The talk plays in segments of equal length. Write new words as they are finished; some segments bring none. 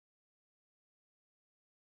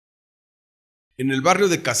En el barrio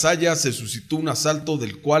de Casallas se suscitó un asalto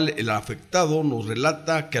del cual el afectado nos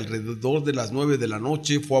relata que alrededor de las 9 de la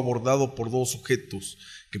noche fue abordado por dos sujetos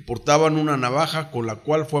que portaban una navaja con la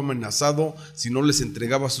cual fue amenazado si no les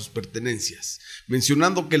entregaba sus pertenencias,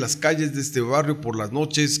 mencionando que las calles de este barrio por las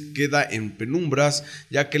noches queda en penumbras,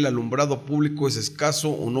 ya que el alumbrado público es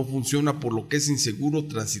escaso o no funciona, por lo que es inseguro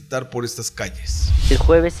transitar por estas calles. El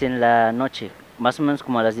jueves en la noche, más o menos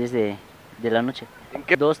como a las 10 de la noche,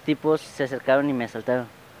 dos tipos se acercaron y me asaltaron.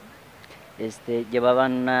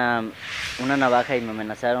 Llevaban una navaja y me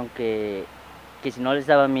amenazaron que si no les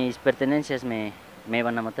daba mis pertenencias me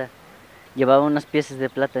iban a matar. Llevaba unas piezas de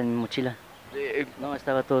plata en mi mochila. No,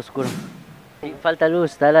 estaba todo oscuro. Sí, falta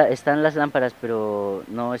luz, están las lámparas, pero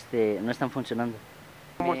no están funcionando.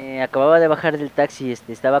 Me acababa de bajar del taxi,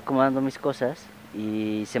 estaba acomodando mis cosas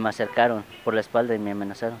y se me acercaron por la espalda y me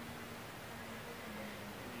amenazaron.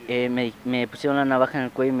 Me pusieron la navaja en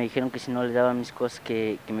el cuello y me dijeron que si no les daba mis cosas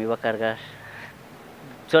que me iba a cargar.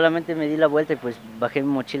 Solamente me di la vuelta y pues bajé mi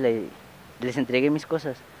mochila y les entregué mis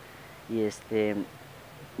cosas. Y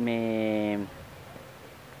me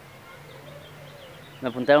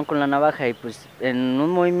apuntaron con la navaja y pues en un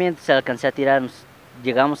movimiento se alcancé a tirarnos.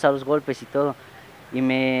 Llegamos a los golpes y todo y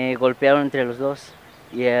me golpearon entre los dos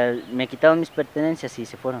y me quitaron mis pertenencias y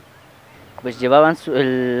se fueron. Pues llevaban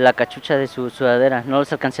la cachucha de su sudadera, no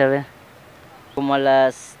los alcancé a ver. Como a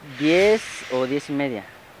las 10 o 10:30,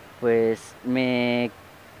 pues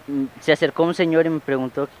se acercó un señor y me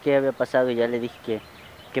preguntó qué había pasado y ya le dije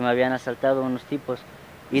que me habían asaltado unos tipos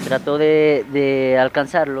y trató de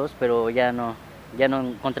alcanzarlos, pero ya no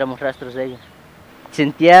encontramos rastros de ellos.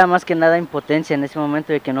 Sentía más que nada impotencia en ese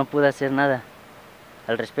momento de que no pude hacer nada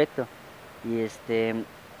al respecto y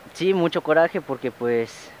sí, mucho coraje porque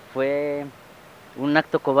pues fue un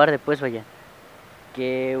acto cobarde, pues vaya,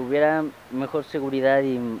 que hubiera mejor seguridad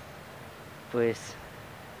y pues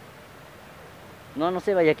no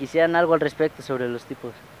sé, vaya, que hicieran algo al respecto sobre los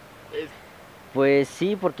tipos. Pues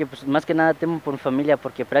sí, porque pues más que nada temo por mi familia,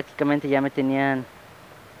 porque prácticamente ya me tenían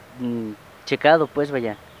checado, pues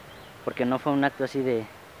vaya, porque no fue un acto así de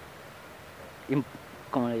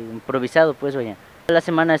como improvisado, pues vaya. La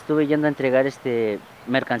semana estuve yendo a entregar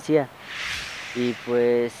mercancía y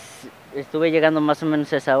pues estuve llegando más o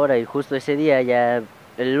menos a esa hora y justo ese día ya,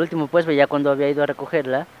 el último pues ya cuando había ido a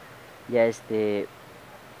recogerla, ya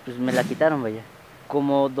pues me la quitaron, vaya.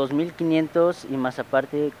 Como 2.500 y más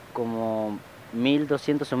aparte como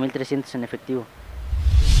 1.200 o 1.300 en efectivo.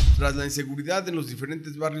 Tras la inseguridad en los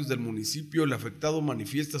diferentes barrios del municipio, el afectado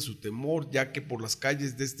manifiesta su temor, ya que por las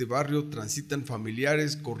calles de este barrio transitan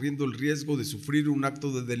familiares corriendo el riesgo de sufrir un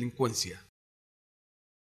acto de delincuencia.